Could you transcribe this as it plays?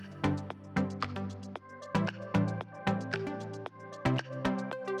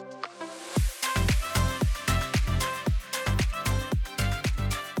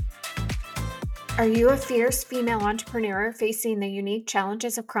Are you a fierce female entrepreneur facing the unique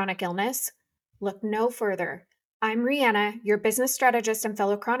challenges of chronic illness? Look no further. I'm Rihanna, your business strategist and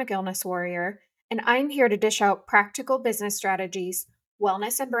fellow chronic illness warrior, and I'm here to dish out practical business strategies,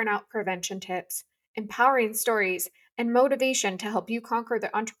 wellness and burnout prevention tips, empowering stories, and motivation to help you conquer the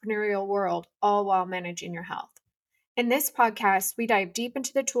entrepreneurial world, all while managing your health. In this podcast, we dive deep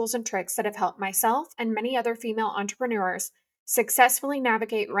into the tools and tricks that have helped myself and many other female entrepreneurs successfully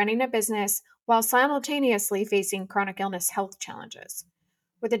navigate running a business while simultaneously facing chronic illness health challenges.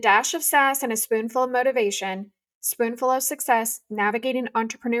 With a dash of sass and a spoonful of motivation, Spoonful of Success, navigating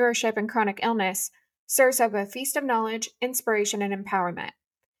entrepreneurship and chronic illness serves up a feast of knowledge, inspiration, and empowerment.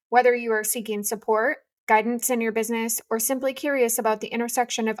 Whether you are seeking support, guidance in your business, or simply curious about the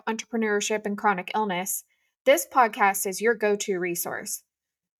intersection of entrepreneurship and chronic illness, this podcast is your go-to resource.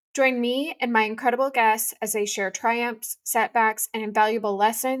 Join me and my incredible guests as they share triumphs, setbacks, and invaluable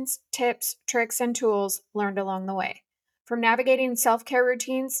lessons, tips, tricks, and tools learned along the way. From navigating self-care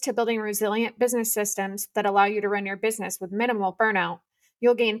routines to building resilient business systems that allow you to run your business with minimal burnout,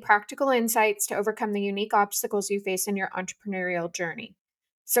 you'll gain practical insights to overcome the unique obstacles you face in your entrepreneurial journey.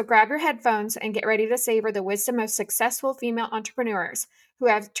 So grab your headphones and get ready to savor the wisdom of successful female entrepreneurs who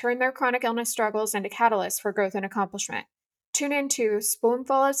have turned their chronic illness struggles into catalysts for growth and accomplishment. Tune into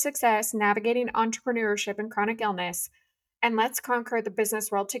Spoonful of Success, Navigating Entrepreneurship and Chronic Illness, and let's conquer the business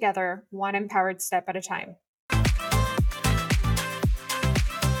world together, one empowered step at a time.